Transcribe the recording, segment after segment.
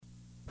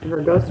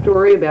her ghost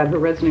story about her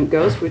resident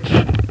ghost, which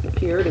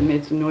appeared and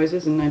made some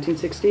noises in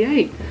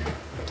 1968.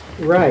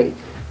 Right.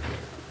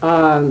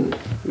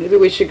 Maybe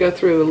we should go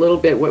through a little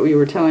bit what you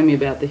were telling me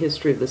about the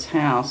history of this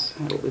house.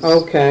 How it was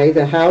Okay,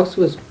 the house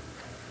was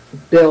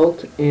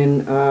built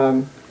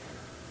in,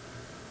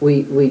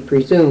 we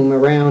presume,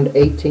 around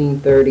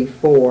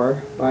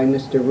 1834 by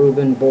Mr.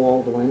 Reuben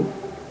Baldwin.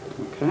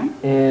 Okay.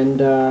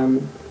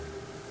 And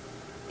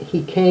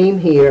he came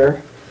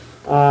here,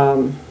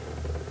 in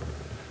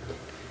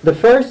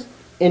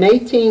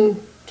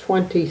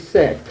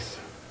 1826,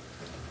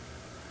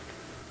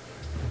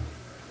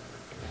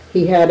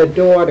 he had a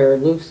daughter,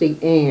 Lucy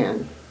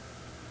Ann,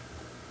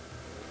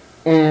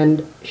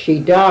 and she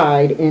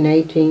died in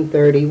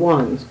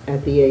 1831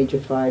 at the age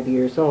of 5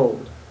 years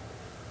old.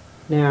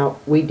 Now,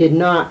 we did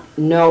not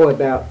know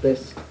about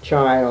this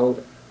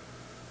child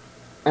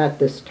at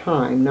this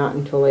time, not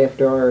until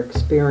after our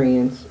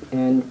experience,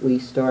 and we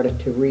started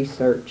to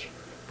research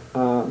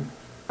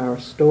our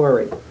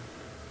story.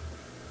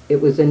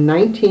 It was in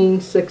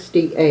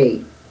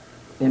 1968,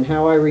 and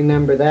how I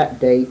remember that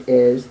date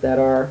is that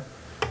our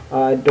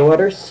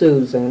daughter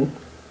Susan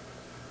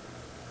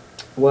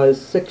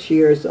was 6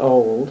 years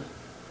old,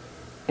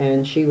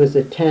 and she was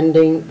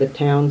attending the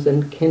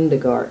Townsend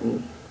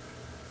kindergarten.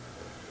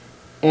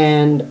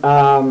 And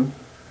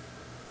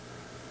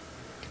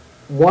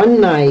one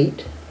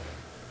night,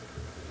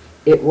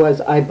 it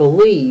was, I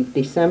believe,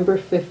 December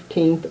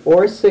 15th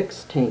or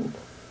 16th,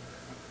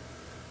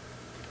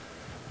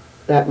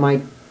 that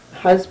my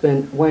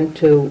husband went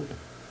to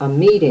a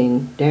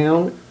meeting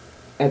down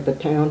at the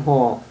town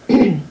hall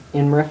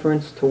in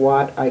reference to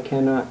what I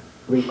cannot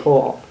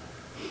recall.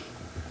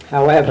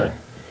 However,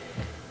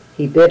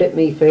 he bid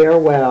me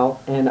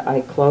farewell, and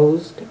I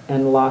closed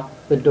and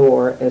locked the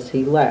door as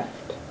he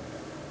left,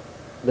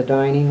 the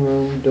dining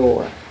room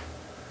door.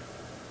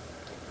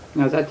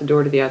 Now, is that the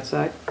door to the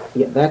outside?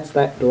 Yeah, that's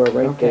that door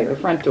right Okay, there.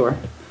 the front door.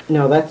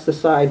 No, that's the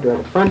side door.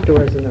 The front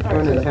door is in the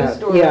front so of the it's this house.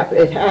 door Yeah, right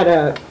there. it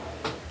had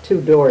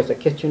two doors, a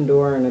kitchen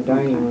door and a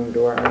dining room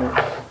door on it.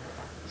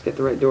 Let's get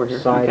the right door here.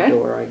 Side Okay.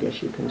 door, I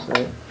guess you can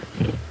say.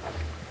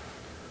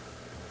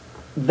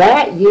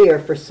 That year,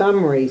 for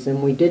some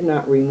reason, we did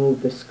not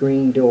remove the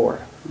screen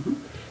door.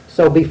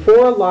 So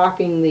before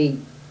locking the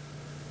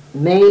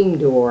main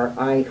door,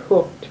 I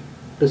hooked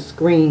the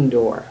screen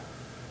door.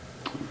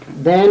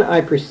 Then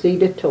I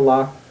proceeded to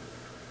lock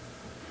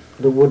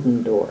the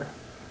wooden door.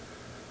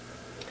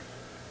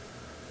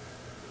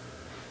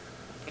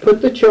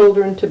 Put the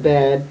children to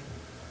bed,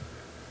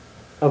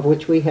 of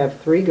which we have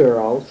 3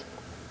 girls.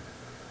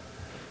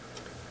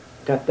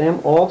 Got them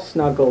all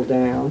snuggled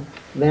down,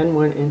 then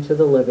went into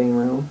the living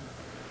room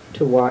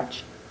to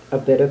watch a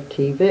bit of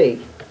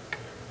TV.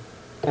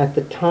 At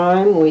the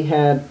time, we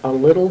had a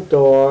little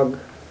dog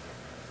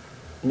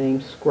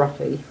named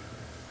Scruffy,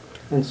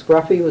 and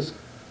Scruffy was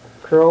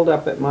curled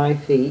up at my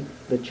feet.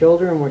 The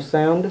children were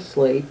sound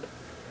asleep,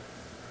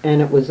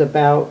 and it was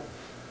about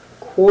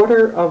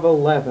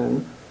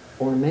 11:15,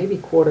 or maybe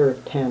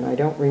 10:15, I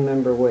don't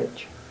remember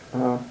which.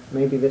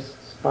 Maybe this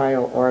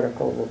file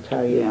article will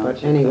tell you, Yeah,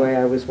 but anyway,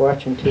 I was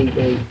watching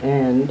TV,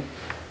 and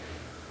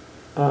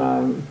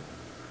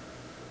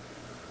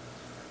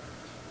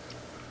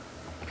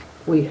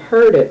we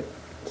heard it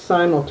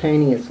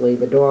simultaneously,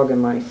 the dog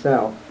and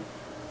myself.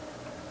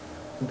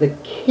 The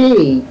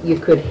key, you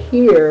could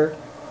hear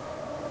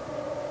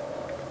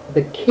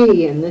the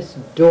key in this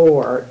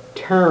door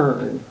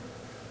turn,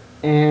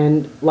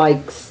 and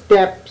like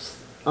steps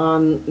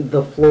on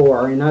the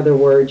floor. In other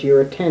words,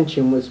 your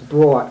attention was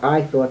brought.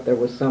 I thought there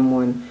was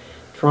someone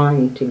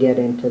trying to get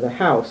into the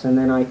house, and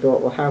then I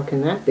thought, well, how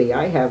can that be?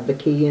 I have the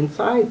key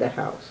inside the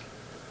house.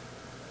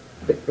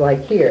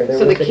 Like here, there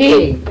So was the a key-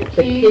 key. the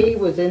The key key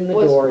was in the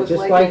door, was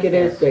just like like in it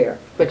is there.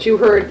 But you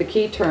heard the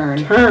key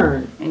turn,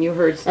 Turn. and you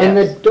heard steps. And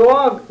the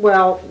dog,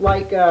 well,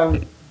 like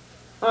on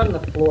the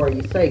floor,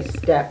 you say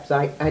steps.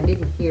 I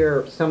didn't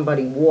hear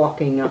somebody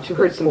walking up But you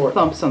the heard some floor.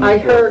 thumps on the I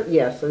floor. heard,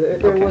 yes, there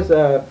Okay. was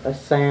a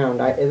sound.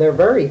 They're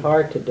very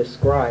hard to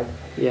describe.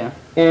 Yeah.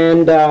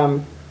 And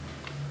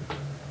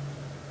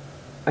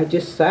I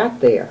just sat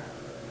there.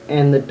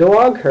 And the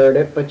dog heard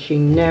it, but she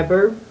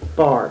never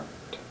barked.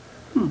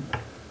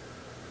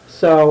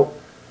 So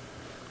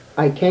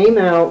I came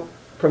out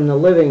from the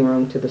living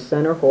room to the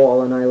center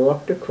hall, and I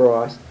looked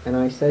across, and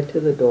I said to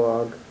the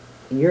dog,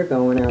 "You're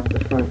going out the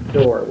front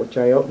door," which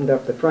I opened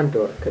up the front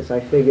door, because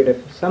I figured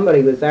if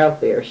somebody was out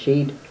there,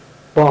 she'd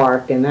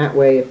bark, and that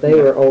way, if they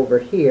were over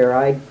here,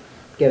 I'd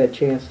get a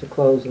chance to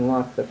close and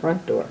lock the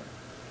front door.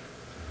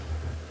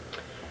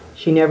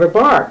 She never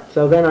barked,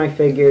 so then I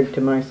figured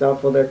to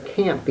myself, well, there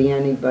can't be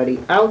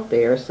anybody out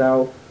there,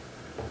 so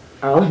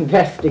I'll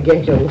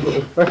investigate a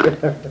little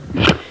further.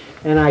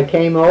 And I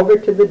came over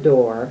to the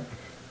door,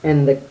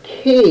 and the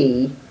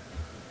key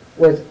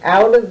was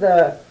out of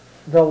the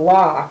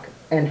lock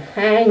and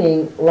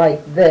hanging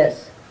like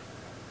this.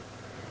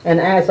 And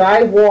as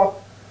I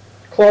walked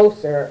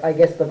closer, I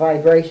guess the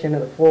vibration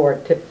of the floor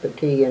tipped the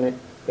key, and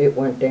it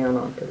went down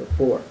onto the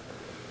floor.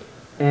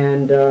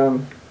 And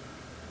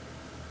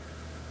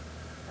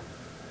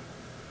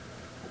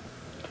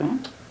Okay.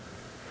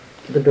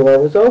 The door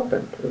was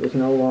opened. It was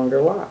no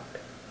longer locked.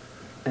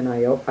 And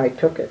I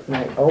took it and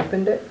I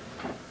opened it.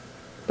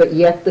 But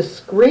yet the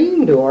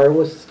screen door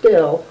was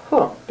still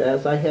hooked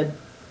as I had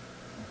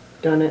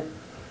done it.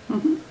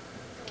 Mm-hmm.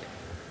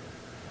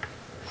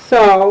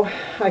 So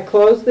I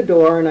closed the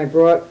door and I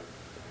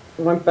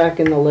went back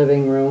in the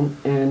living room,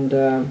 and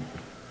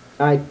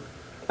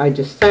I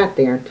just sat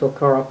there until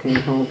Carl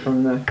came home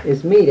from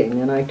his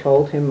meeting, and I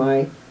told him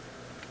my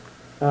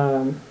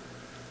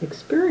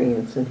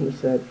experience, and he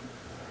said,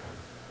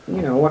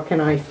 you know, what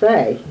can I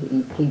say?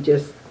 He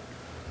just,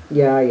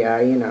 yeah,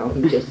 you know,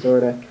 he just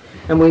sort of,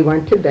 and we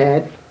went to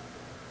bed.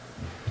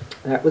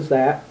 That was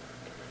that.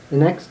 The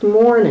next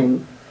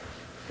morning,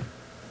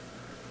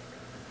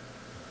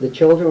 the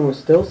children were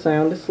still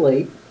sound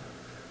asleep,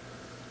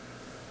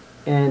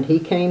 and he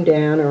came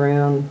down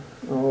around,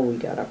 we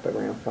got up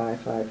around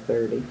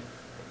 5:30,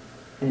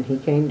 and he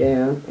came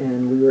down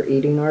and we were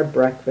eating our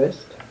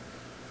breakfast,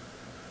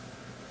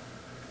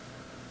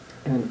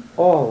 and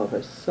all of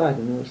a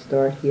sudden we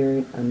start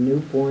hearing a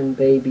newborn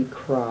baby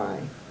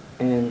cry,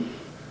 and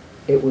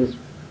it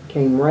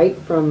came right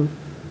from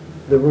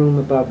the room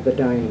above the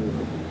dining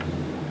room.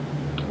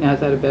 Now, is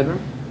that a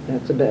bedroom?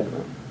 That's a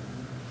bedroom.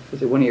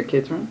 Is it one of your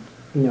kids' rooms?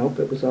 Nope,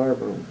 it was our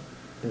room,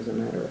 as a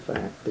matter of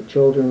fact. The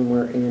children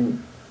were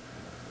in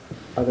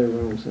other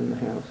rooms in the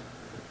house.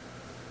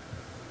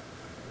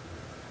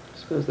 I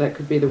suppose that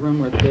could be the room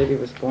where the baby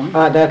was born?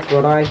 That's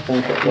what I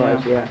think it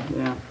was, yeah.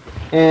 Yeah.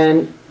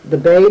 And the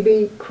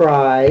baby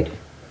cried,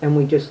 and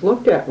we just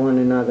looked at one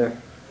another.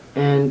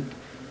 And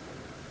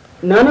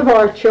none of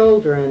our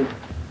children,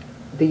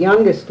 the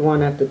youngest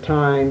one at the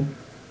time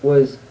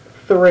was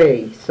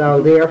 3,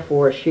 so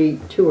therefore 2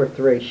 or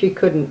 3, she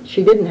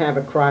didn't have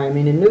a cry. I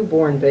mean, a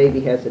newborn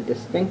baby has a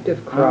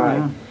distinctive cry. Oh,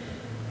 yeah.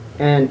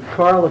 And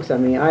Carl looks at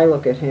me, I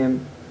look at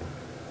him,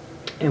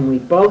 and we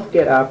both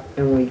get up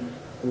and we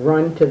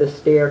run to the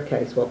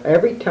staircase. Well,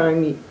 every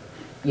time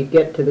you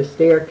get to the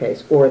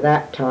staircase, or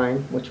that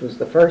time, which was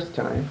the first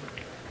time,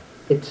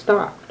 it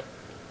stopped.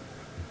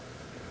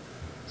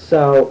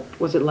 So...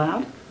 Was it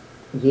loud?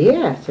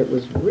 Yes, it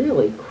was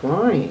really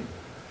crying.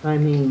 I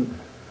mean...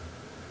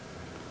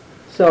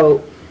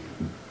 So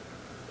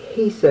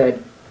he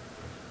said,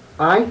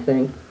 I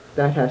think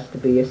that has to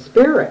be a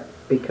spirit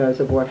because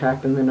of what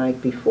happened the night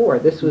before.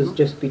 This was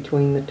just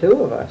between the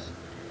two of us.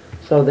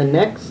 So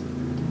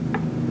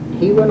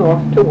he went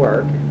off to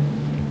work,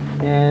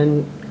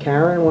 and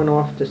Karen went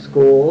off to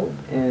school,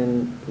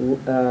 and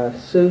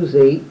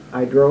Susie,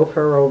 I drove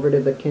her over to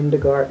the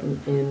kindergarten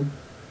in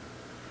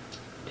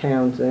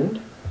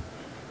Townsend,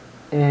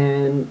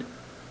 and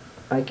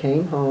I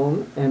came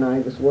home, and I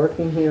was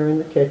working here in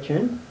the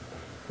kitchen,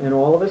 and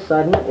all of a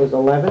sudden it was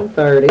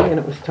 11:30, and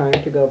it was time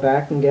to go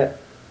back and get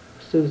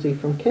Susie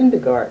from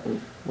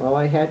kindergarten. Well,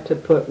 I had to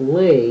put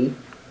Lee,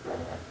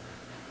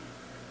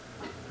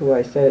 who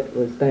I said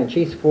was then,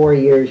 she's 4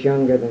 years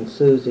younger than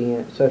Susie,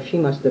 and so she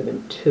must have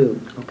been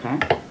 2. Okay.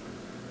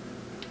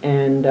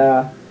 And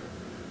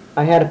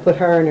I had to put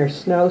her in her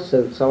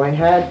snowsuit. So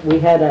we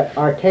had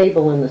our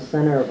table in the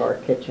center of our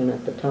kitchen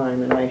at the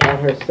time, and I had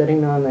her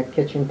sitting on the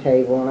kitchen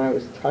table, and I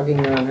was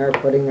tugging on her,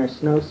 putting her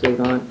snowsuit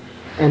on.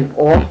 And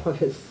all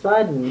of a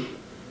sudden,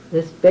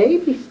 this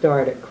baby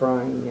started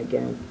crying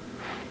again.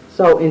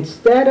 So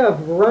instead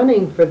of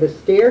running for the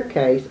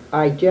staircase,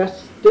 I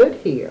just stood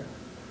here.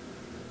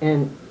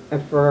 And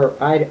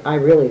I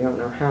really don't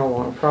know how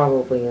long,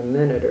 probably a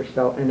minute or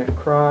so, and it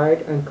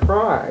cried and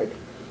cried.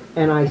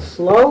 And I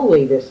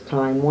slowly this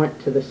time went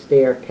to the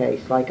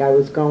staircase, like I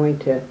was going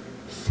to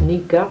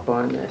sneak up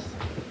on this.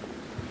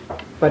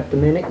 But the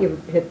minute you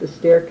hit the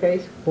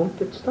staircase, boom,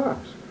 it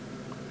stops.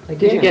 Again.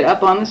 Did you get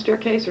up on the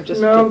staircase or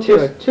just No, to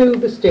just it? to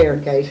the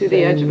staircase. To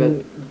the edge of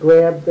it.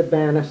 Grab the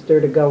banister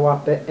to go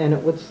up it, and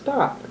it would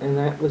stop. And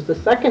that was the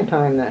second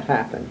time that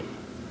happened.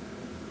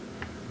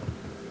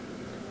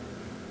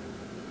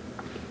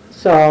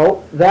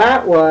 So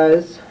that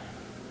was...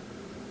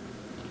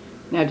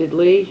 Now, did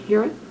Lee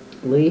hear it?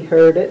 Lee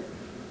heard it,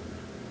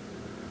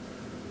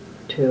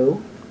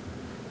 too.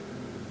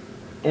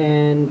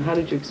 And... How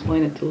did you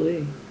explain it to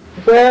Lee?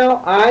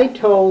 Well, I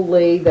told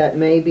Lee that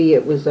maybe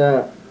it was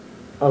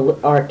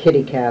our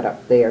kitty cat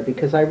up there,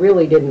 because I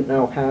really didn't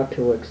know how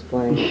to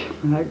explain it.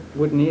 I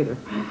wouldn't either.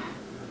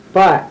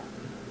 But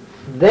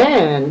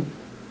then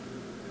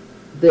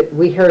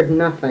we heard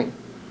nothing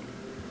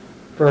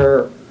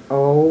for,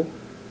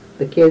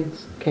 the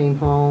kids came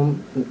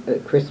home,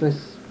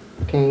 Christmas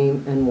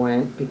came and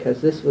went,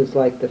 because this was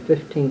like the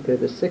 15th or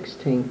the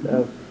 16th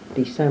of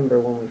December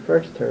when we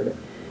first heard it.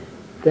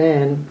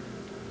 Then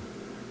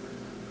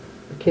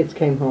the kids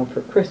came home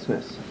for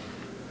Christmas.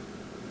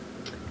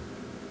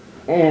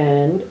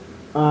 And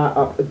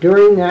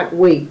during that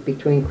week,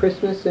 between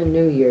Christmas and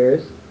New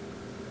Year's,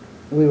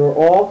 we were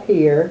all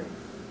here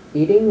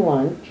eating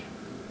lunch.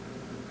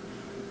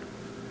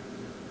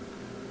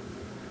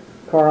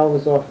 Carl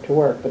was off to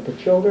work, but the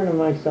children and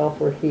myself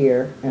were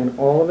here, and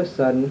all of a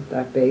sudden,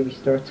 that baby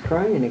starts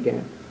crying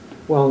again.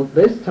 Well,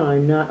 this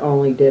time, not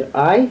only did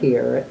I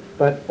hear it,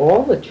 but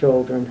all the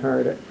children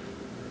heard it.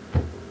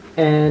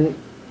 And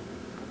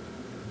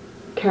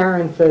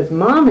Karen says,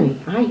 "Mommy,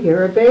 I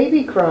hear a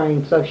baby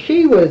crying." So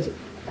she was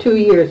 2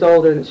 years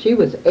older than she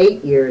was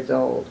 8 years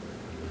old.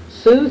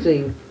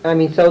 Susie, I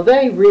mean, so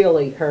they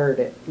really heard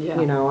it, Yeah.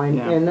 you know, and,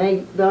 Yeah.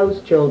 and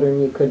those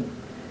children, you could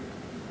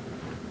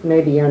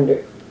maybe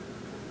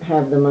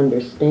have them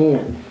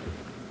understand.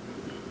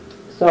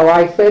 So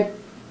I said,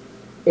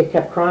 it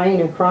kept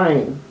crying and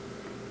crying.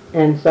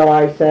 And so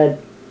I said,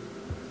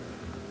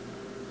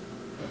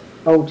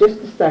 "Oh,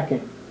 just a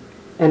second."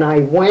 And I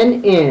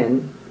went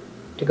in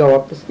to go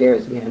up the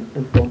stairs again,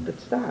 and boom, it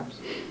stops.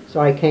 So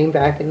I came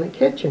back in the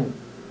kitchen.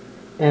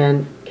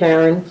 And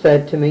Karen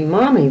said to me,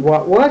 "Mommy,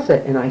 what was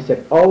it?" And I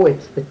said, "Oh,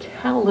 it's the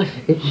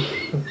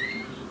television."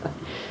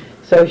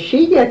 So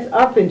she gets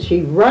up and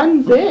she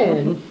runs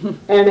in,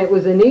 and it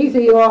was an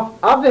Easy Off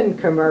Oven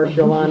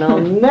commercial, and I'll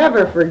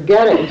never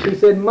forget it. And she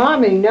said,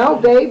 "Mommy, no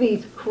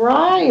baby's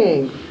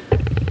crying."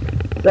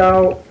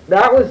 So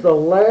that was the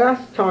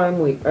last time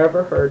we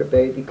ever heard a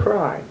baby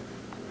cry.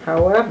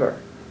 However,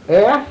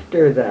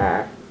 after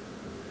that,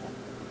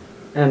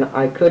 and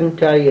I couldn't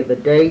tell you the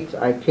dates,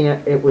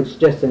 it was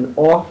just an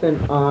off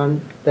and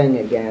on thing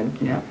again.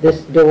 Yeah.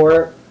 This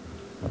door,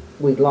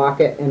 we'd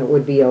lock it and it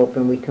would be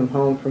open. We'd come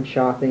home from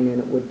shopping and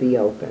it would be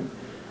open.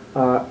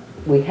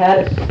 We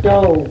had a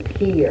stove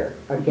here,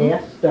 a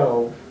gas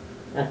stove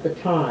at the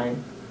time,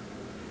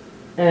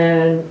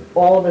 and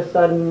all of a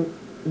sudden,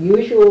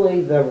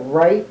 usually the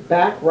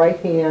back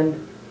right-hand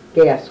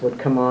gas would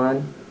come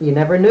on. You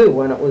never knew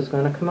when it was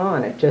going to come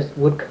on. It just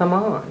would come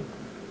on.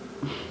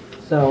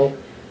 So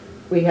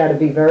we had to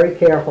be very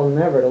careful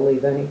never to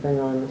leave anything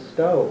on the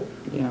stove.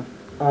 Yeah.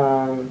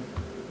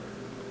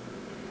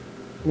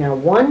 Now,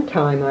 one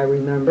time I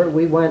remember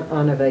we went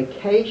on a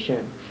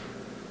vacation,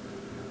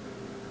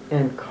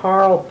 and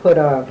Carl put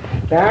a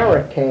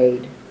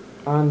barricade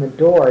on the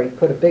door. He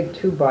put a big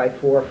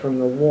 2x4 from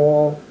the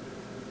wall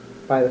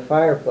by the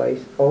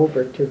fireplace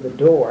over to the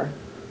door,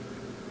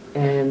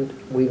 and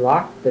we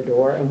locked the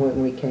door, and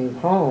when we came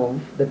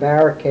home, the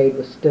barricade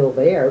was still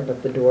there,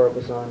 but the door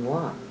was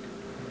unlocked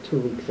 2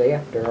 weeks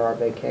after our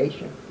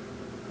vacation.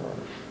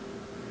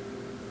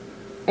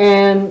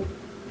 And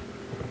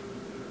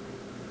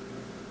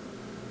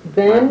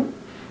then,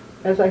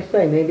 as I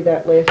say, maybe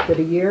that lasted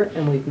a year,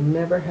 and we've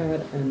never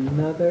had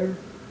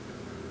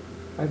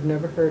I've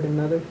never heard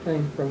another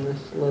thing from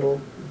this little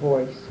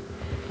voice.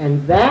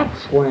 And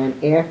that's when,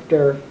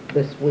 after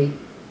this week,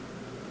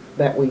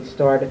 that we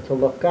started to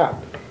look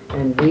up.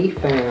 And we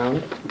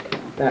found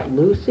that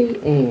Lucy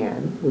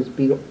Ann was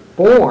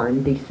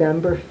born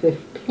December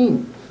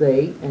 15th,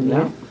 see? And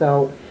Yeah.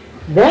 so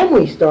then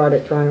we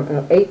started trying,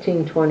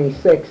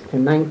 1826 to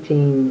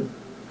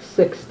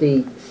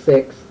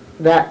 1966,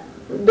 that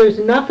there's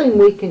nothing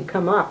we can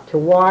come up to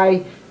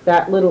why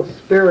that little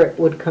spirit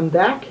would come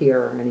back here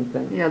or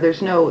anything. Yeah,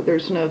 there's no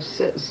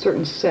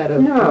certain set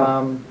of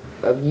No.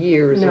 of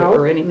years No,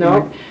 or anything.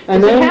 no.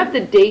 And Does it then- have the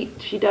date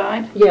she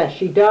died? Yeah,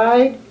 she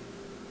died,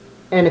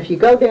 and if you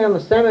go down the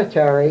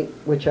cemetery,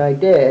 which I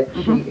did,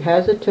 she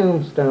has a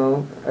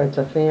tombstone, it's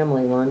a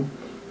family one,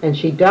 and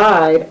she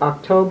died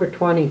October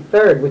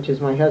 23rd, which is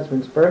my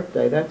husband's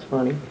birthday, that's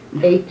funny,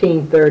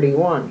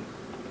 1831.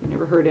 You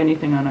never heard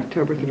anything on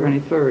October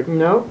 23rd.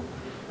 Nope,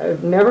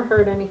 I've never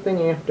heard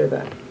anything after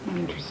that.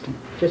 Interesting.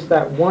 Just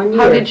that 1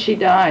 year. How did she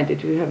die?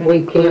 Did you have any We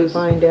can't clues?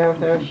 find out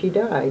how she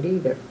died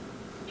either.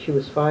 She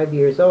was 5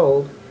 years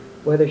old.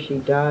 Whether she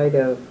died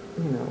of,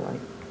 like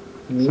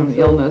Some measles,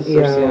 illness or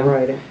yeah, something.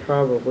 right, it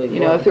probably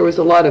You know, if there was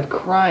a lot of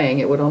crying,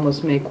 it would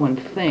almost make one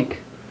think.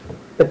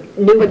 But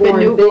newborn, But the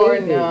newborn,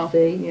 baby, no.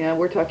 see? Yeah,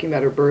 we're talking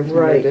about her birth and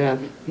her Right. death.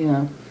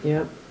 Yeah.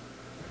 Yeah,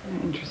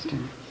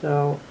 Interesting.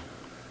 so,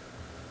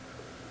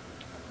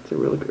 It's a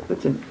really good.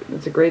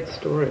 That's a great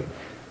story.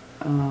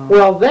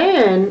 well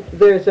then,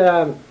 there's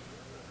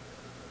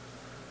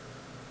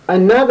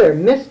another,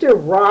 Mr.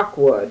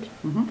 Rockwood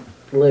Mhm.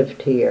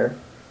 lived here.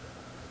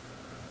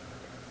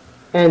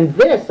 And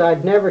this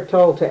I've never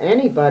told to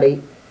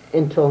anybody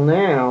until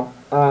now,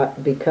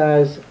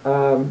 because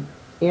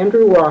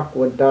Andrew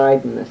Rockwood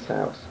died in this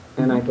house,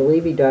 and I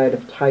believe he died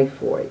of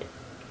typhoid.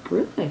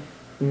 Really?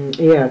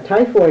 Yeah,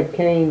 typhoid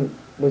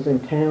was in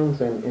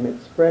Townsend, and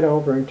it spread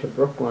over into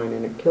Brookline,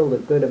 and it killed a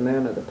good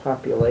amount of the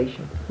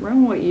population.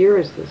 Around what year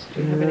is this?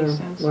 Do you have any Yeah,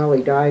 sense? well,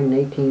 he died in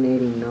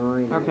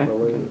 1889, Okay. I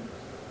believe.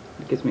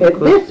 It gives me a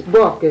clue. This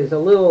book is a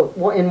little,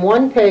 in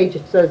one page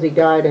it says he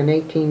died in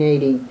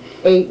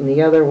 1888, and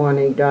the other one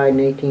he died in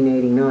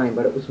 1889,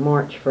 but it was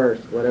March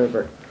 1st,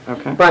 whatever.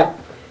 Okay. But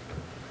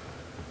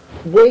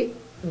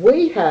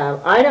we have,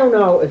 I don't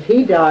know if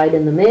he died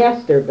in the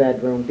master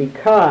bedroom,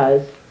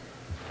 because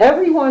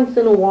every once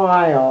in a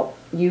while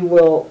you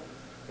will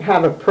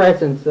have a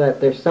presence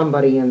that there's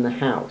somebody in the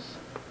house,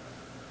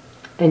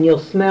 and you'll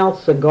smell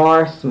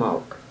cigar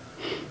smoke,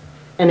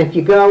 and if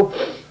you go,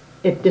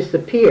 it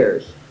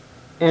disappears.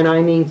 And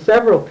I mean,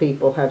 several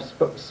people have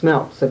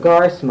smelt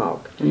cigar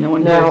smoke. And no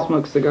one Now- here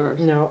smokes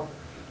cigars. No.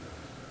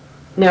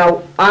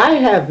 Now,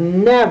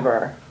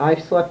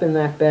 I've slept in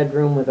that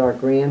bedroom with our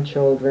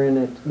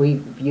grandchildren.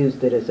 We've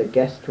used it as a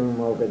guest room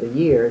over the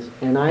years,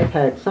 and I've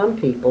had some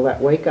people that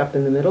wake up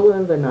in the middle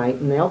of the night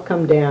and they'll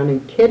come down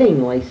and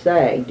kiddingly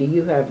say, "Do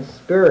you have a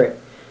spirit?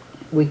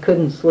 We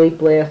couldn't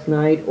sleep last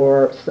night,"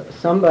 or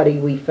somebody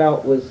we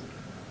felt was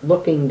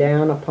looking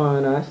down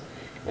upon us.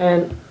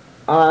 And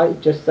I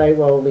just say,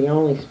 well, the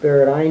only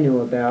spirit I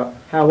knew about.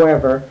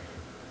 However,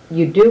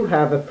 you do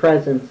have a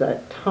presence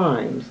at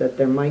times that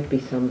there might be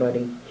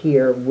somebody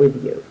here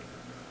with you.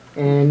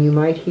 And you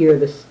might hear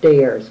the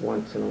stairs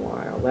once in a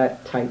while,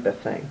 that type of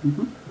thing.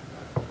 Mm-hmm.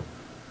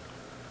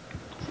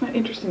 It's not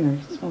interesting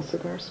to smell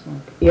cigar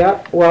smoke.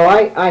 Yep. Well,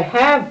 I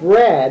have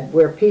read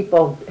where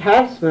people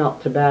have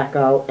smelt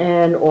tobacco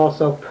and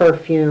also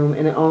perfume,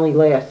 and it only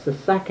lasts a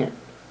second.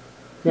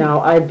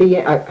 Now, I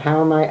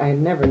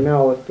never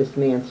know if this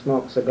man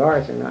smoked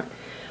cigars or not.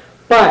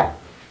 But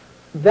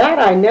that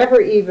I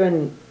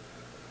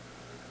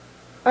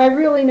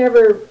really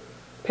never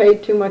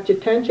paid too much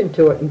attention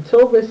to it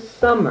until this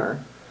summer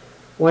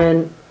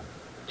when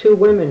two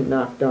women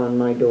knocked on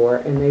my door,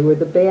 and they were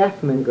the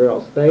Bathman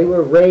girls. They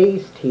were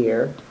raised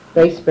here.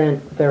 They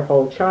spent their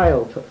whole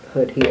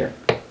childhood here.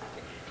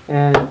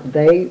 And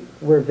they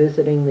were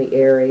visiting the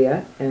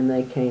area, and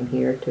they came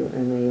here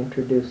and they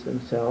introduced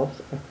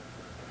themselves.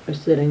 They're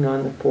sitting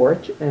on the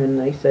porch, and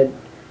they said,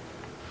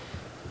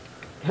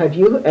 "Have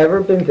you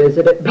ever been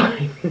visited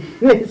by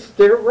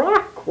Mr.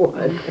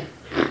 Rockwood?"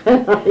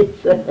 And I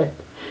said,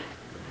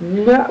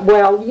 "No,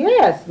 well,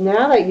 yes,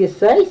 now that you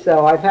say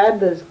so. I've had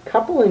this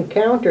couple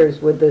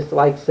encounters with this,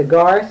 like,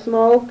 cigar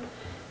smoke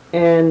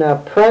and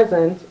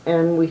presence,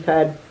 and we've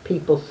had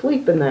people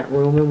sleep in that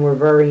room, and we're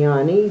very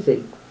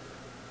uneasy."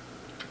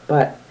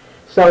 But,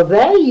 so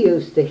they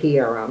used to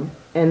hear them,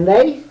 and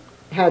they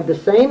had the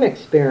same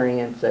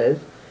experiences.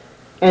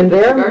 And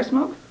Cigar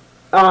smoke?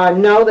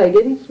 No, they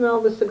didn't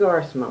smell the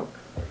cigar smoke,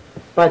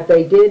 but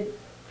they did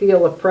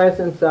feel a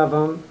presence of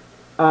them.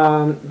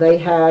 They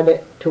had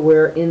it to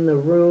where in the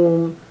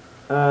room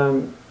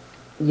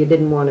you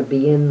didn't want to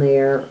be in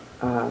there.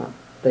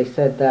 They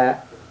said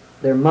that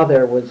their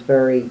mother was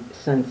very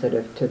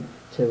sensitive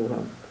to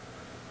them.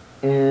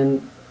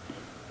 And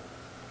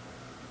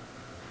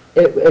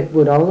it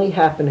would only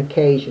happen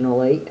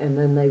occasionally, and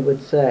then they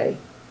would say,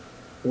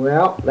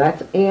 "Well,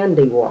 that's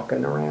Andy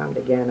walking around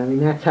again." I mean,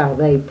 that's how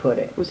they put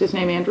it. Was his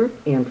name Andrew?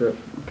 Andrew.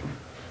 Okay.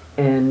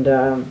 And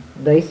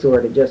they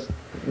sort of just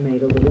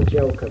made a little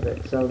joke of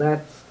it. So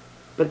that's...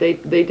 But they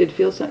did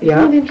feel something? Yeah.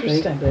 Isn't that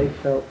interesting? They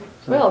felt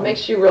something. Well, it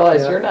makes you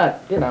realize you're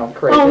not,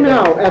 crazy. Oh,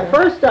 no. At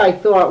first I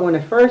thought, when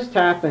it first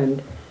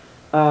happened,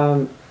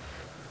 I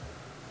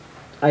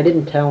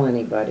didn't tell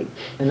anybody.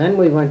 And then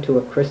we went to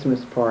a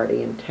Christmas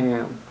party in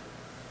town.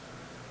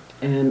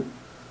 And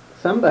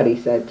somebody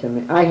said to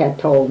me, I had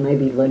told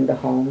maybe Linda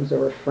Holmes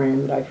or a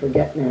friend, I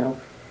forget now,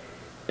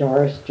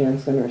 Doris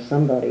Jensen or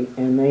somebody,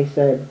 and they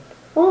said,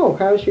 "Oh,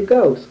 how's your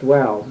ghost?"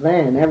 Well,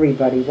 then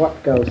everybody,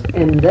 what ghost?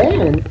 And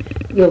then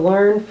you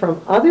learn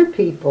from other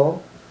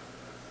people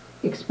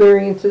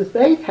experiences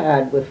they've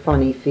had with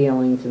funny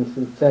feelings and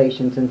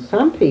sensations, and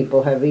some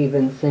people have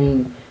even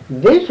seen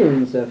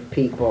visions of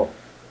people.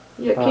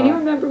 Yeah, can you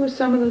remember who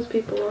some of those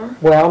people are?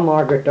 Well,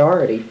 Margaret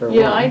Doherty, for one.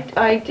 Yeah,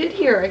 I did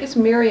hear, I guess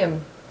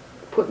Miriam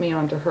put me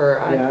onto her.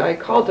 Yeah. I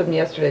called them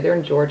yesterday. They're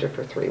in Georgia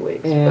for 3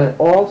 weeks. And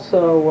but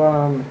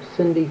also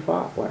Cindy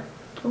Fotler.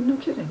 Oh, no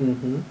kidding.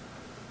 Mm-hmm.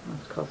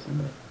 Let's call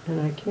somebody.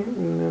 And I can't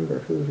remember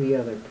who the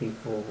other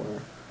people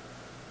were.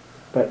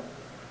 But,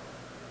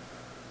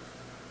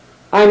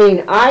 I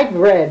mean, I've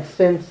read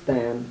since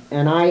then,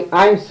 and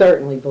I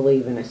certainly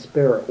believe in a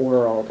spirit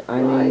world.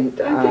 I mean,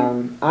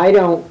 I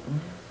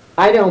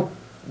don't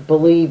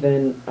believe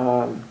in,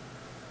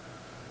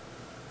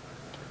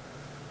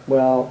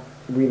 well,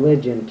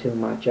 religion too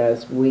much,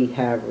 as we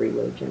have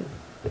religion.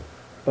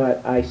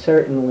 But I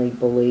certainly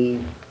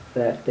believe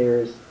that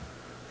there's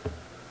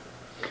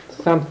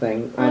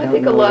something. Well, I don't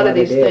think know a lot what of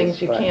these it is,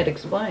 things you but, can't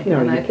explain. You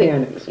know, and you I think,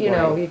 can't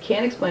explain. you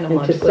can't explain them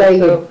And to logically. say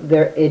So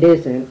it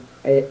isn't,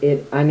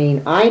 I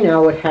mean, I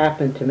know it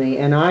happened to me,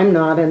 and I'm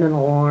not an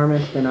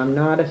alarmist, and I'm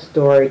not a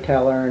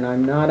storyteller, and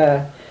I'm not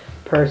a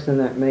person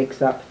that makes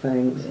up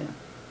things.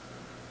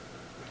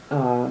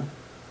 yeah.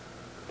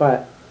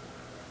 But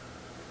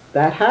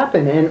that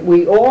happened, and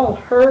we all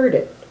heard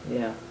it.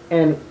 Yeah.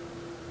 And,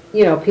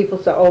 people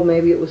say, oh,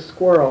 maybe it was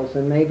squirrels,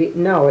 and maybe...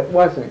 No, it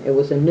wasn't. It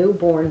was a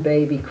newborn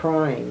baby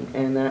crying,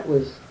 and that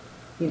was,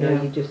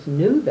 Yeah. you just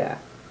knew that.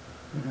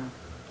 Yeah.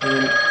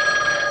 And,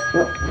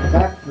 well,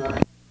 that's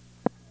not...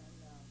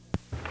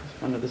 It's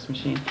fun of this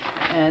machine.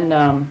 And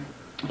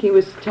he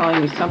was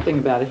telling me something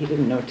about it. He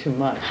didn't know too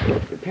much.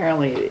 But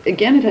apparently,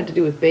 again, it had to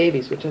do with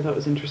babies, which I thought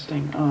was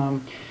interesting.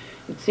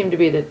 It seemed to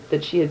be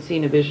that she had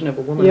seen a vision of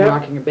a woman Yep.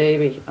 rocking a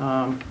baby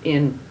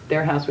in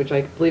their house, which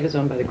I believe is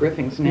owned by the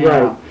Griffings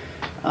now.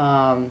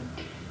 Right.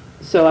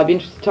 So I'd be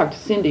interested to talk to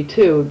Cindy,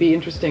 too. It would be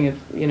interesting if,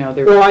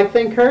 there Well, I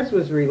think hers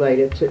was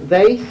related to...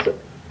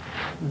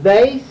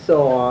 They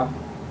saw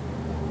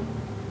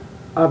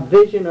a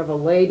vision of a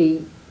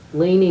lady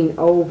leaning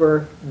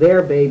over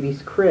their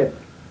baby's crib.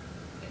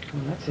 Oh,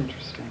 that's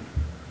interesting.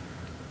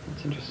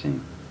 That's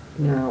interesting.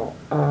 Now,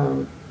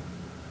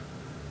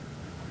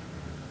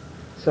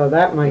 so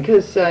that might...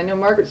 Because I know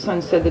Margaret's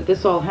son said that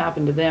this all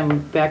happened to them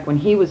back when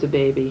he was a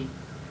baby.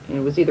 And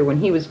it was either when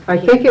he was... I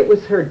think it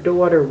was her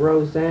daughter,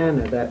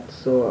 Rosanna, that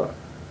saw...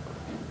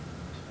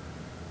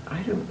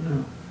 I don't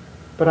know.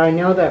 But I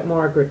know that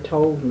Margaret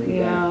told me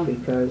that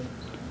because...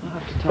 I'll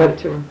have to talk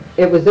to her.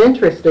 It was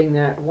interesting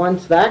that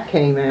once that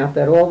came out,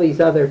 that all these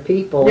other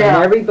people, Yeah.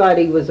 and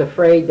everybody was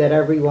afraid that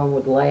everyone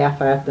would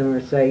laugh at them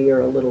or say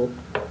you're a little...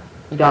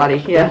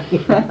 Dottie, yeah.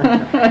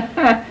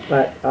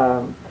 But,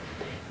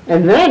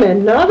 and then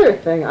another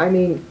thing, I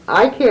mean,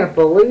 I can't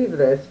believe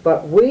this,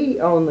 but we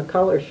own the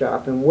color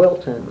shop in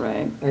Wilton.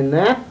 Right. And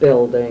that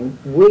building,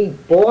 we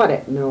bought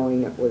it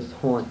knowing it was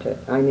haunted.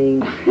 I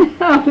mean...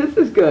 This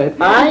is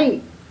good.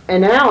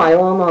 And now I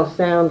almost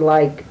sound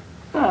like...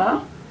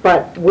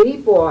 But we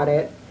bought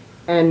it,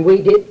 and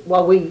we did,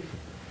 well, we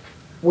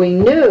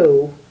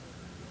knew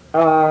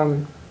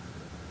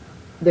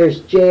there's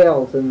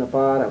jails in the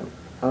bottom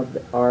of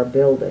our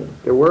building.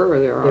 There were or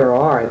there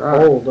are? There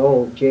are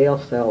old jail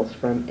cells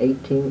from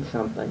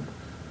 18-something.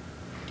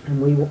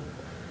 And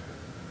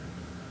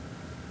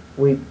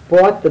we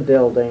bought the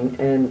building,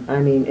 and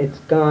I mean, it's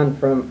gone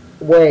from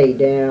way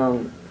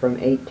down from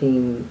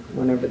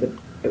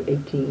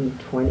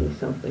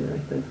 1820-something, I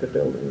think the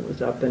building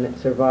was up, and it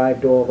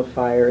survived all the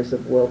fires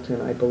of Wilton.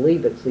 I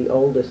believe it's the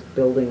oldest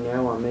building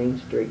now on Main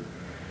Street.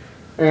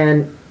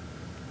 And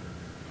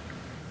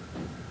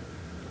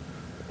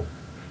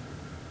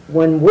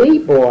when we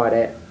bought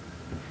it,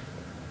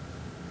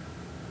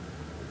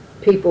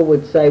 people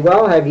would say,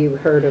 well, have you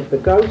heard of the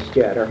ghost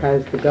yet, or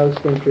has the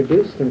ghost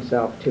introduced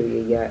himself to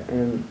you yet?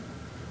 And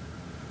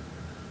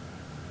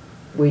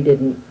we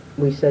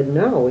said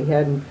no, we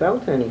hadn't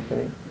felt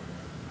anything.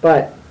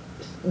 But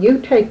you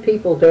take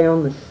people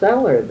down the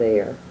cellar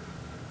there,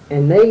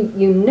 and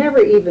you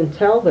never even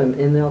tell them,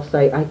 and they'll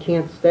say, I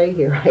can't stay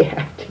here, I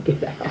have to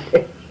get out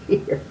of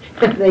here.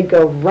 And they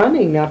go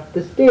running up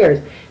the stairs.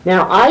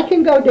 Now, I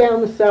can go down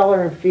the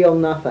cellar and feel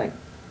nothing.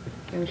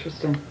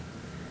 Interesting.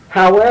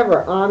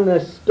 However, on the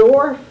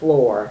store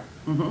floor,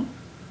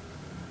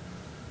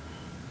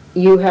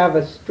 you have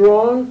a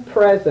strong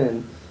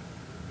presence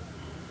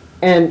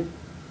and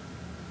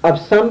of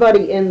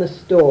somebody in the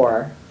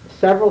store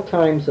several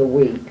times a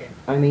week.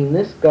 I mean,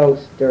 this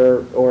ghost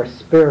or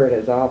spirit,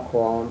 as I'll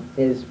call him,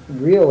 is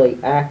really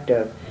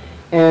active.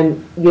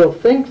 And you'll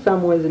think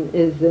someone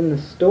is in the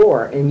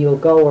store, and you'll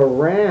go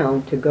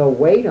around to go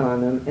wait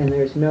on them, and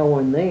there's no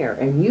one there.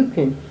 And you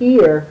can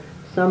hear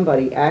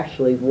somebody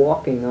actually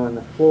walking on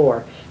the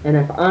floor. And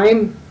if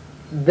I'm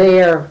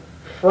there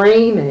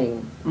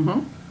framing,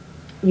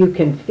 you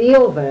can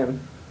feel them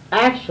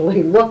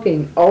actually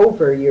looking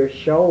over your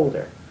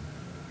shoulder.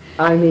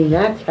 I mean,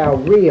 that's how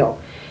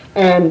real.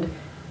 And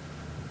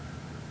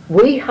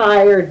we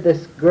hired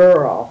this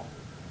girl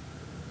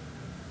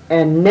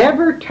and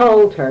never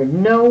told her,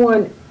 no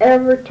one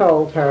ever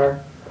told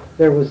her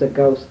there was a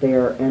ghost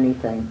there or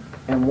anything.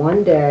 And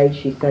one day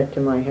she said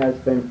to my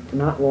husband,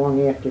 not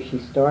long after she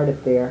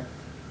started there,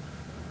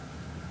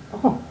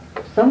 oh,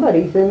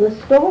 somebody's in the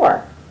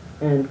store.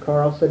 And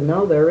Carl said,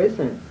 no, there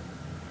isn't.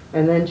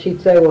 And then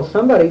she'd say, well,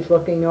 somebody's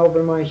looking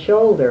over my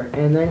shoulder.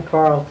 And then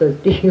Carl says,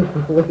 do you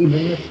believe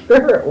in the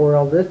spirit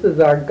world? This is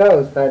our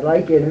ghost. I'd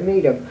like you to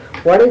meet him.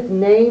 What his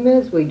name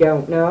is, we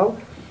don't know.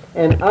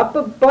 And up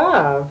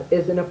above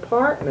is an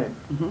apartment.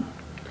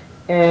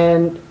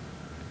 And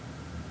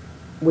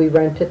we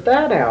rented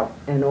that out.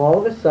 And all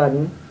of a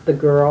sudden, the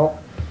girl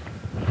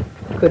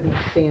couldn't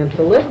stand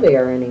to live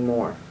there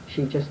anymore.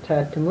 She just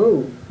had to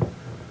move.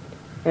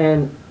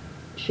 And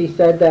she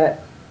said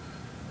that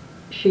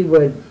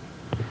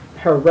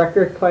her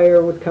record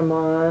player would come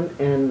on,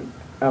 and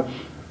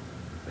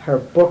her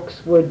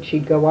books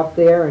she'd go up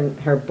there, and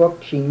her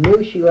book, she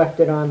knew she left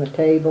it on the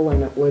table,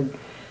 and it would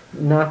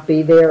not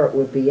be there, it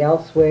would be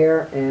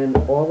elsewhere, and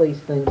all these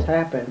things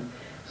happened.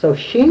 So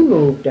she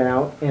moved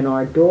out, and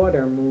our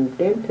daughter moved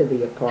into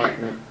the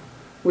apartment.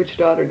 Which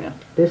daughter now?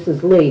 This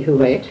is Lee, who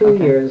was 2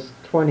 years,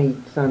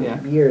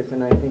 20-some years,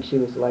 and I think she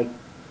was like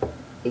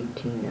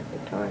 18 at the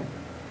time.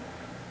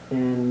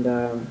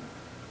 And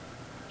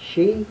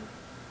she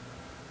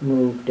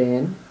moved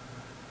in,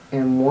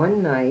 and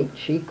one night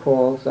she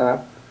calls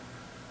up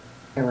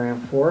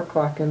around 4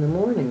 o'clock in the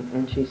morning,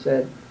 and she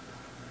said,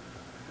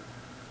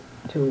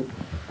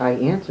 I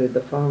answered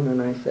the phone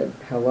and I said,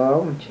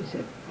 hello? And she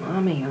said,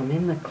 Mommy, I'm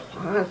in the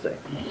closet.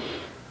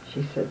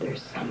 She said,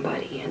 there's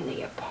somebody in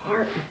the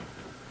apartment.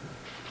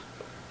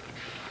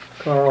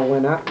 Carl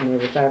went up and there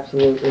was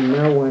absolutely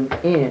no one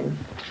in,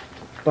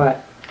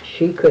 but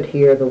she could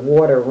hear the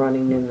water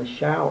running in the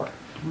shower.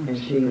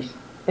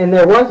 And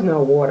there was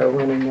no water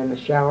running in the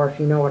shower, if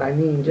you know what I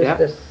mean,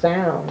 just a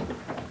sound.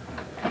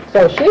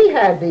 So she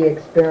had the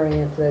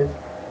experiences.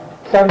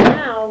 So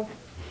now,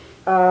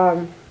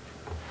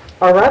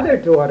 our other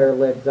daughter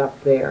lives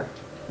up there,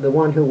 the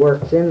one who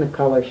works in the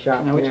color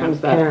shop now. Which one's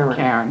that?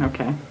 Karen,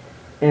 okay.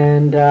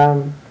 And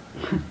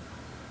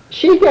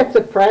She gets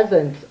a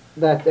presence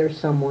that there's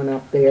someone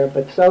up there,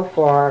 but so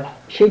far,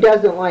 she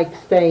doesn't like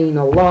staying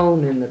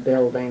alone in the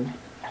building.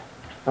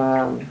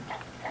 I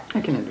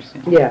can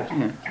understand.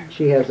 Yeah,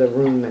 she has a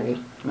roommate,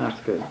 That's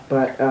good.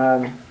 but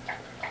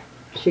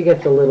she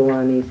gets a little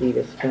uneasy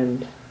to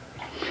spend.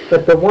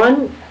 But the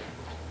one,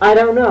 I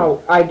don't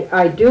know,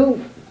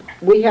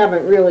 we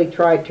haven't really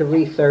tried to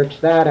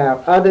research that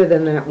out, other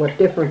than that what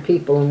different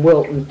people in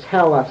Wilton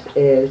tell us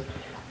is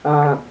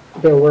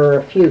there were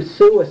a few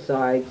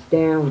suicides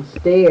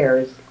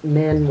downstairs.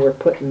 Men were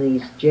put in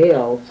these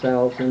jail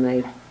cells and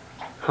they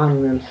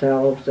hung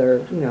themselves, or,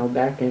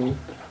 back in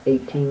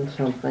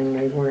 18-something,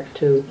 they weren't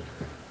too.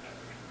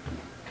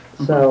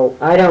 So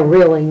I don't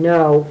really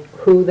know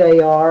who they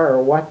are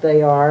or what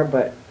they are,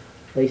 but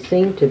they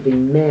seem to be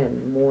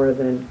men more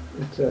than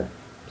it's a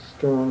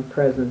strong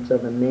presence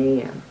of a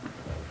man.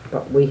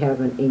 But we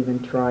haven't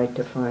even tried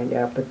to find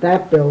out. But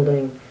that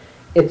building,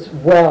 it's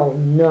well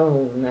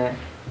known that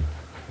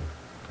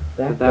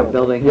That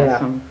building has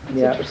some, it's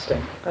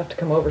interesting. I'll have to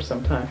come over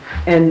sometime.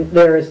 And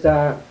there's,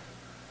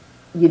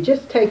 you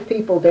just take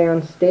people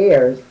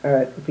downstairs,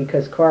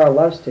 because Carl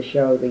loves to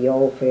show the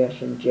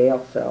old-fashioned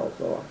jail cells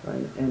off.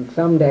 And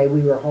someday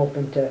we were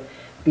hoping to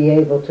be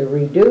able to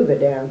redo the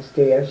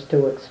downstairs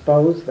to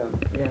expose them.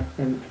 Yeah.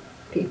 And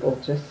people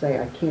just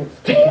say, I can't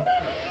stand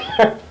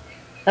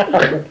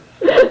it.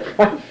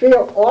 I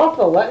feel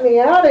awful, let me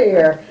out of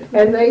here.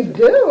 And they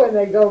do, and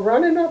they go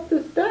running up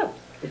the steps.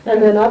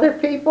 And then other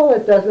people,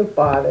 it doesn't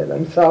bother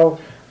them. So,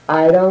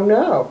 I don't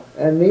know.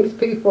 And these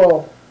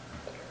people,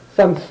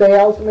 some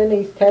salesman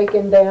he's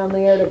taken down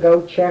there to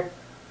go check,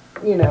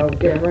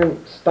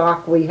 different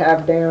stock we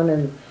have down,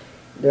 and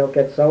they'll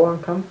get so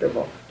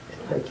uncomfortable.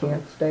 They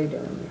can't stay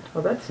down there.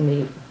 Well, that's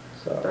neat.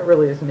 So That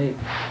really is neat.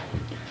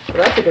 Well,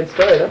 that's a good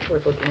story. That's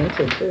worth looking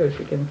into, too, if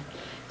you can.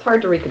 It's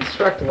hard to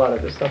reconstruct a lot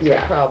of this stuff.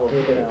 That's the problem,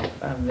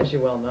 as you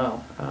well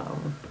know.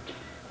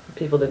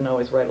 People didn't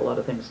always write a lot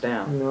of things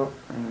down. No.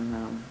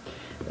 And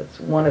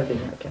that's one of the,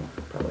 I can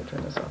probably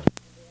turn this off.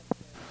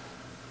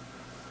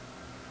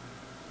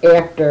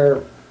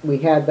 After we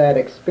had that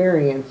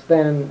experience,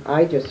 then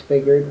I just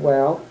figured,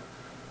 well,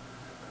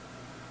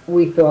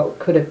 we thought,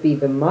 could it be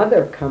the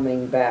mother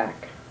coming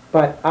back?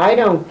 But I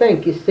don't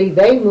think. You see,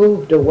 they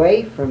moved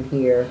away from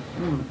here,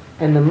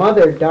 and the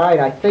mother died,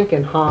 I think,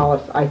 in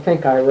Hollis. I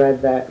think I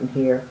read that in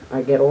here.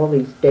 I get all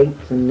these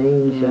dates and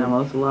names. Yeah,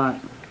 well, that's a lot.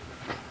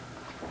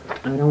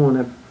 I don't want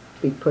to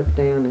be put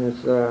down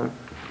as... No,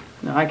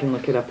 I can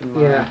look it up in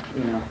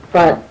my,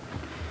 But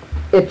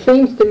it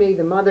seems to me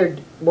the mother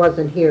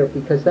wasn't here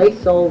because they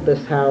sold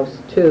this house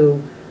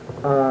to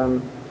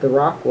the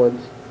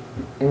Rockwoods,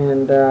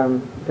 and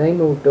they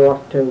moved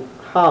off to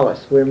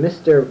Hollis, where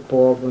Mr.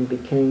 Baldwin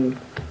became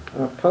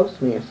a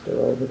postmaster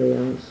over there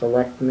in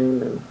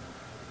Selectmen,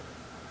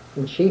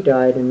 and she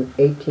died in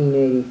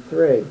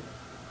 1883.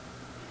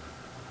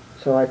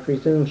 So I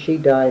presume she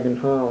died in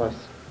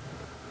Hollis,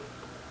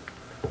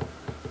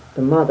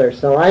 the mother.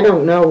 So I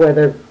don't know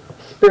whether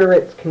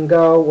spirits can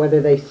go, whether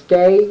they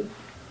stay,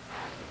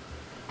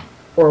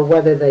 or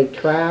whether they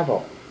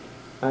travel.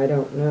 I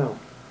don't know.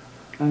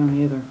 I don't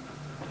either.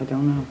 I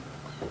don't know.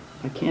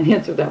 I can't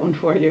answer that one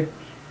for you.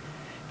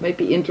 It might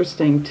be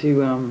interesting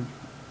to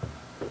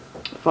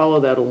follow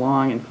that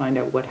along and find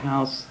out what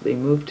house they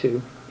moved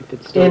to, if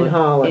it's still in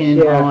Hollis. In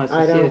Hollis,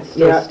 to see if it's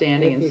still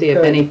standing and see if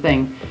could.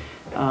 anything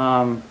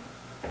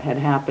had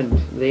happened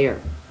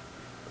there.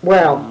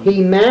 Well,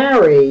 he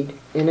married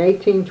in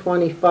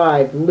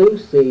 1825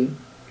 Lucy,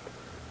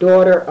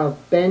 daughter of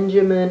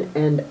Benjamin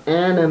and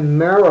Anna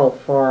Merrill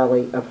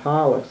Farley of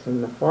Hollis,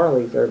 and the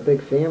Farleys are a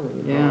big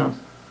family in Hollis.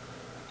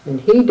 And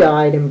he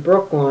died in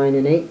Brookline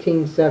in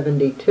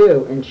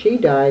 1872, and she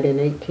died in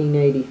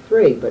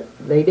 1883, but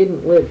they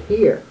didn't live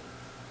here.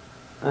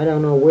 I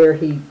don't know where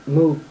he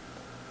moved.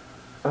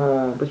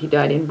 But he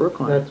died in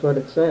Brookline. That's what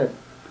it said.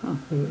 Huh.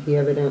 He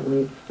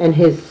evidently... And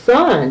his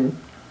son,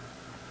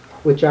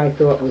 which I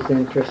thought was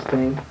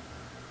interesting,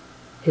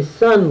 his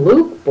son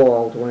Luke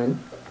Baldwin,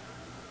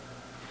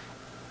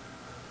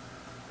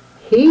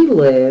 he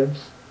lived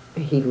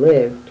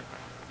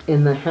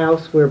in the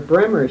house where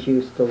Bremers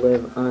used to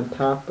live on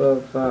top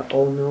of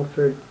Old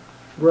Milford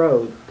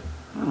Road.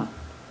 Huh.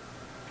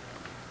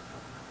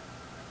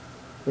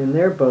 And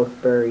they're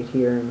both buried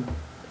here. And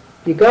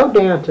if you go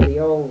down to the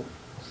old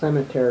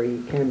cemetery,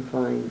 you can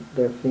find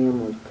their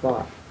family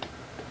plot.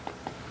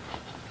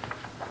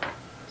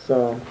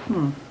 So,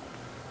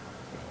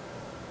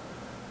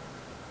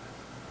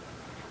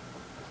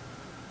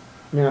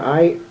 now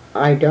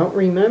I don't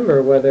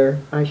remember whether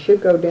I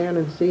should go down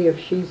and see if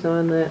she's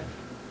on that.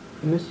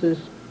 Mrs.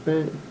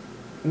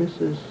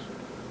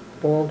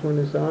 Baldwin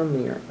is on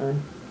there.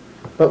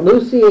 But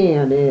Lucy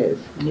Ann is.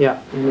 Yeah.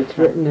 And it's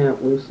written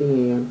out,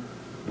 Lucy Ann.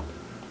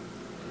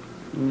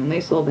 And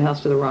they sold the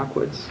house to the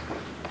Rockwoods.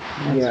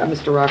 That's Yeah.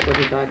 Mr. Rockwood,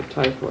 who died of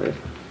typhoid.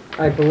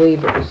 I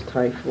believe it was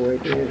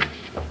typhoid, yeah.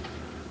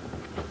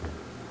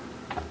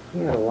 He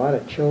had a lot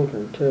of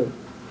children, too.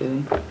 Did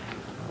he?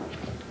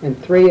 And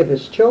 3 of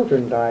his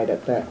children died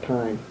at that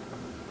time.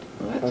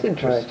 Well, that's of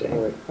interesting.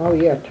 typhoid. Oh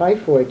yeah,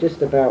 typhoid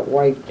just about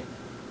wiped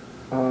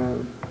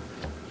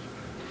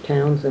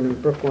Townsend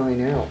and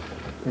Brookline out.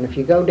 And if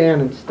you go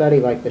down and study,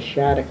 like the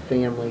Shattuck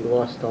family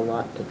lost a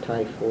lot to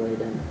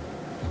typhoid, and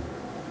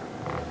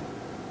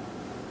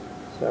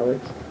so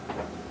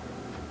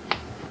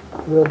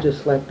we'll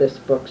just let this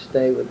book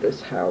stay with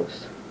this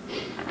house.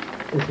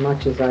 As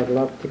much as I'd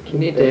love to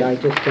keep it, I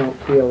just don't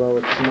feel though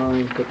it's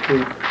mine to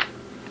keep.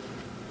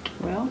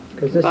 Well, you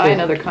 'Cause can this buy is-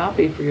 another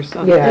copy for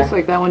yourself. Yeah. It looks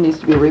like that one needs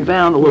to be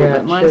rebound a little Yeah,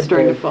 bit. it Mine's should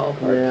starting be. to fall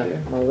apart Yeah, too.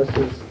 well, this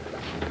is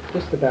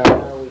just about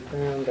how we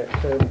found it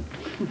too,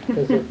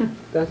 because it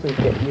doesn't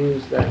get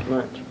used that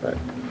much, but.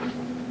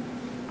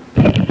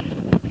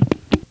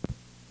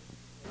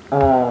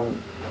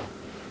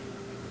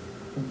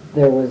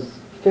 There was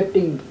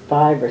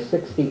 55 or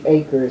 60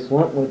 acres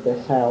went with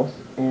this house,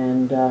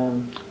 and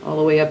All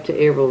the way up to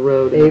Averill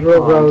Road. and the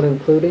Averill pond. Road,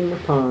 including the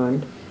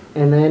pond,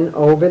 and then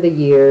over the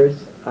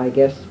years, I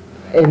guess,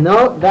 in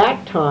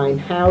that time,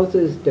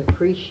 houses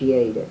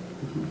depreciated.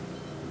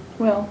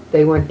 Well,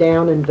 They went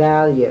down in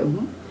value.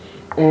 mhm.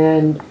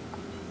 And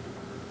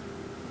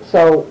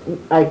so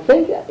I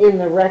think in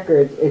the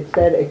records, it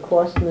said it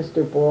cost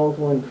Mr.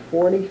 Baldwin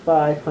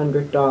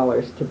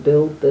 $4,500 to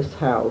build this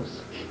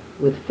house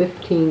with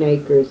 15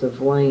 acres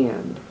of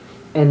land.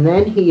 And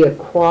then he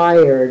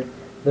acquired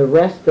the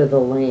rest of the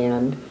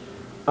land,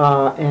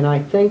 and I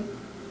think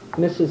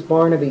Mrs.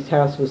 Barnaby's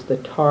house was the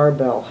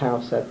Tarbell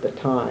house at the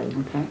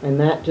time. Okay. And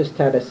that just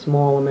had a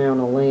small amount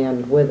of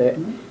land with it.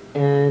 Mhm.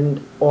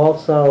 And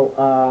also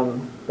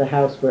the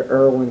house where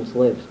Irwins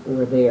lived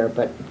were there,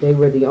 but they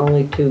were the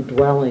only two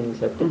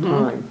dwellings at the Mhm.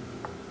 time.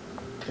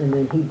 And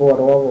then he bought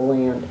all the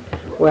land.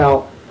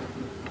 Well,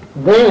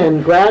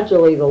 then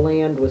gradually the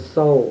land was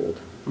sold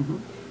Mhm.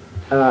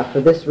 for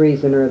this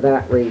reason or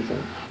that reason,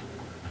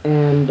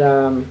 and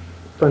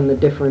from the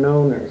different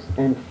owners.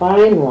 And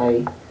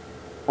finally,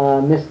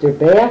 Mr.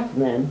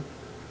 Bathman,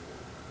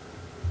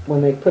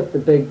 when they put the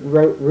big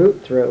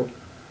route through,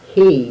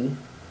 he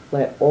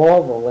let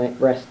all the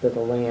rest of the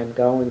land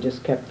go and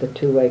just kept the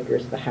 2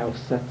 acres the house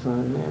sits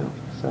on now.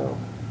 So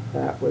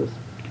that was...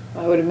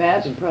 I would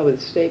imagine probably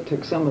the state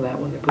took some of that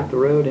when they put the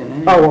road in.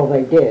 Anyway. Oh, well,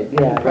 they did,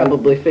 yeah. They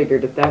probably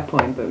figured at that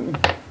point,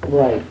 but...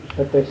 Right,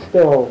 but they're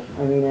still,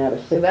 I mean, out of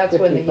 60, So that's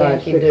when the 55,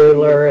 Yankee 60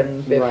 Doodler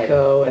and Right,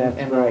 Bibco that's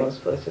and all right. those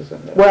places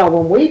went there. Well,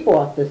 when we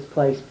bought this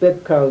place,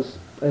 Bibco's,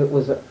 there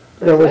was That's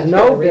no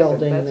fairly recent.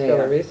 building That's fairly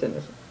there. recent,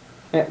 isn't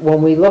it?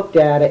 When we looked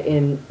at it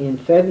in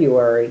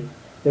February,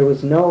 there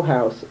was no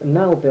house,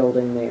 no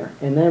building there.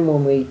 And then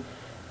when we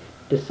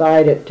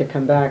decided to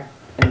come back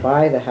and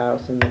buy the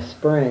house in the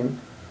spring,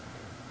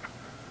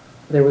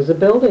 there was a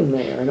building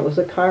there, and it was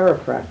a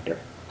chiropractor.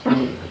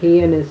 And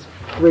he and his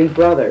 3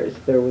 brothers,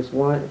 there was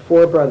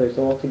 4 brothers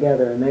all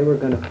together, and they were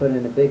going to put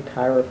in a big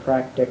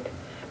chiropractic,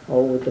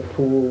 with the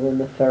pool and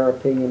the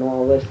therapy and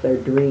all this, their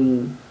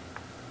dream.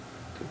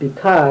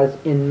 Because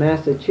in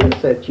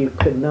Massachusetts you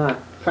could not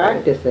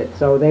practice it,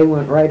 so they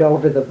went right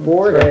over the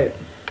border. Right.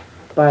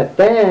 But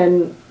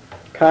then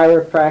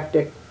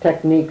chiropractic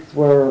techniques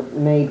were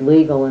made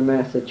legal in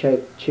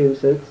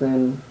Massachusetts,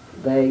 and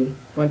they...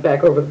 Went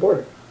back over the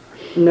border.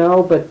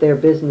 No, but their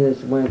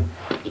business went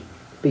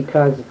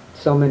because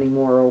so many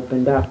more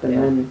opened up, and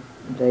Yeah. then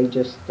they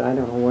just, I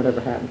don't know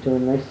whatever happened to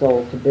them, they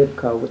sold to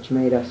Bibco, which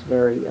made us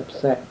very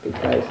upset,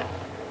 because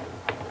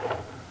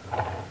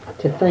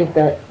to think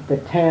that the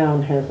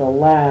town has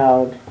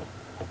allowed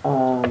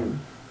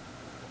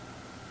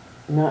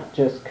not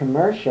just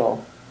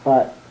commercial,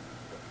 but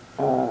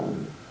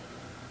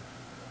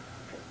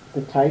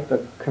the type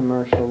of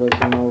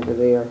commercialism over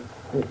there,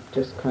 it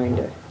just kind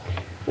of...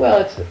 Well,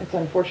 it's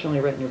unfortunately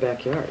right in your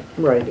backyard.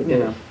 Right, it You is.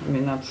 know, I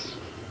mean, that's...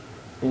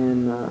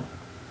 And,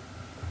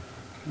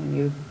 And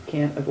you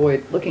can't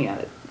avoid looking at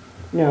it.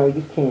 no,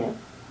 you can't.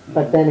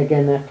 But then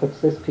again, that puts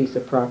this piece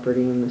of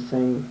property in the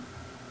same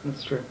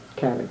That's true.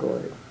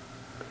 category.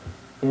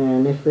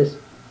 And if this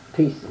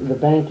piece, the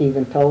bank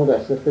even told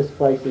us, if this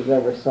place is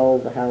ever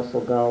sold, the house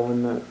will go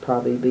and there'll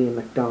probably be a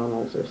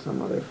McDonald's or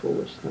some other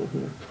foolish thing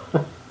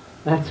here.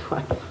 That's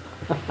why.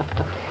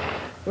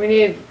 We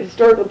need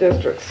historical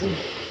districts.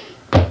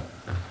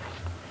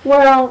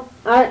 Well,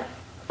 I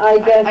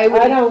guess, I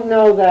would- I don't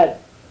know that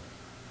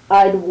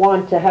I'd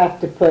want to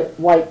have to put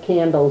white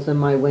candles in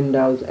my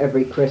windows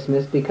every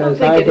Christmas, I don't because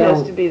think I it has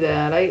to don't, be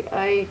that.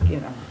 I you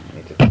know,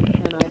 I just-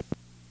 and I